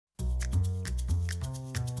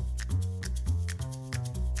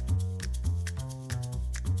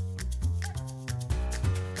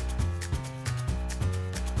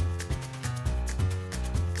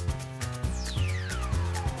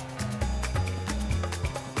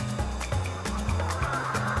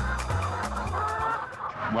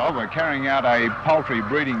Well, we're carrying out a poultry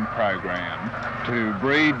breeding program to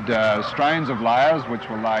breed strains of layers which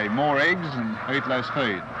will lay more eggs and eat less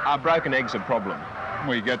feed. Are broken eggs a problem?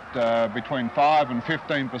 We get between 5 and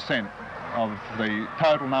 15% of the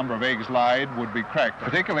total number of eggs laid would be cracked,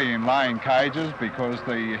 particularly in laying cages, because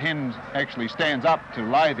the hen actually stands up to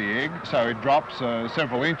lay the egg, so it drops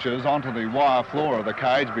several inches onto the wire floor of the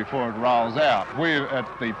cage before it rolls out. We at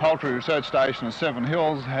the Poultry Research Station at Seven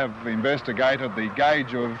Hills have investigated the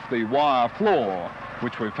gauge of the wire floor,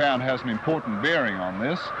 which we found has an important bearing on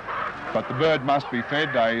this. But the bird must be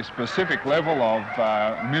fed a specific level of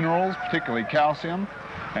minerals, particularly calcium,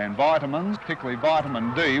 and vitamins, particularly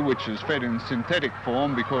vitamin D, which is fed in synthetic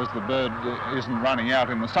form because the bird isn't running out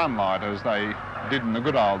in the sunlight as they did in the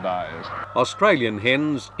good old days. Australian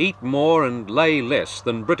hens eat more and lay less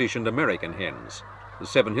than British and American hens. The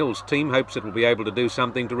Seven Hills team hopes it will be able to do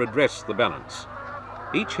something to redress the balance.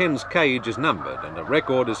 Each hen's cage is numbered and a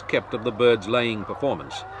record is kept of the bird's laying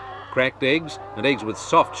performance. Cracked eggs and eggs with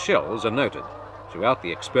soft shells are noted. Throughout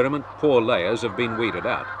the experiment, poor layers have been weeded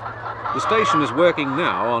out. The station is working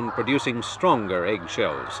now on producing stronger egg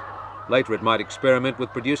shells. Later it might experiment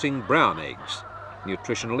with producing brown eggs.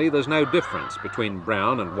 Nutritionally, there's no difference between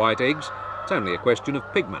brown and white eggs. It's only a question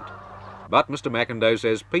of pigment. But Mr. McIndoe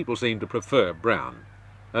says people seem to prefer brown.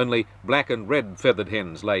 Only black and red feathered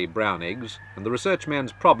hens lay brown eggs, and the research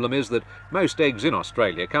man's problem is that most eggs in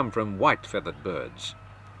Australia come from white feathered birds.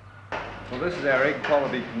 Well, this is our egg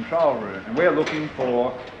quality control room, and we're looking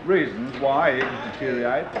for reasons why eggs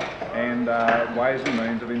deteriorate and ways and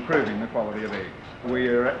means of improving the quality of eggs. We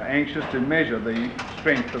are anxious to measure the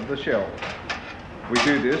strength of the shell. We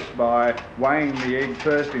do this by weighing the egg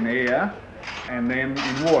first in air and then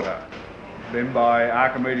in water. Then by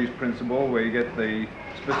Archimedes' principle we get the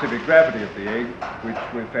specific gravity of the egg, which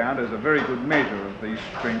we've found is a very good measure of the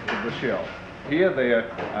strength of the shell. Here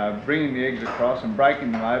they're bringing the eggs across and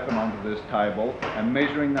breaking them open onto this table and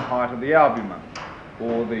measuring the height of the albumen,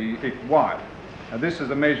 or the thick white. Now, this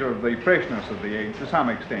is a measure of the freshness of the egg to some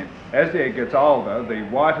extent. As the egg gets older, the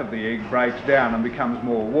white of the egg breaks down and becomes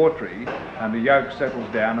more watery, and the yolk settles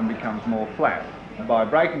down and becomes more flat. By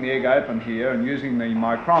breaking the egg open here and using the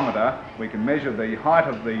micrometer, we can measure the height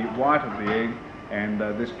of the white of the egg, and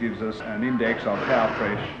this gives us an index of how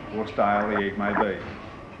fresh or stale the egg may be.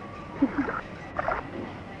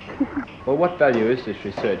 Well, what value is this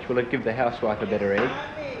research? Will it give the housewife a better egg?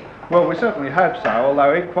 Well, we certainly hope so,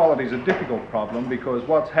 although egg quality is a difficult problem because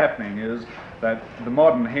what's happening is that the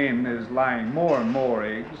modern hen is laying more and more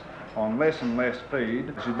eggs on less and less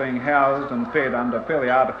feed. She's being housed and fed under fairly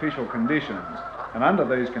artificial conditions, and under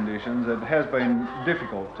these conditions it has been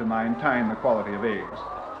difficult to maintain the quality of eggs.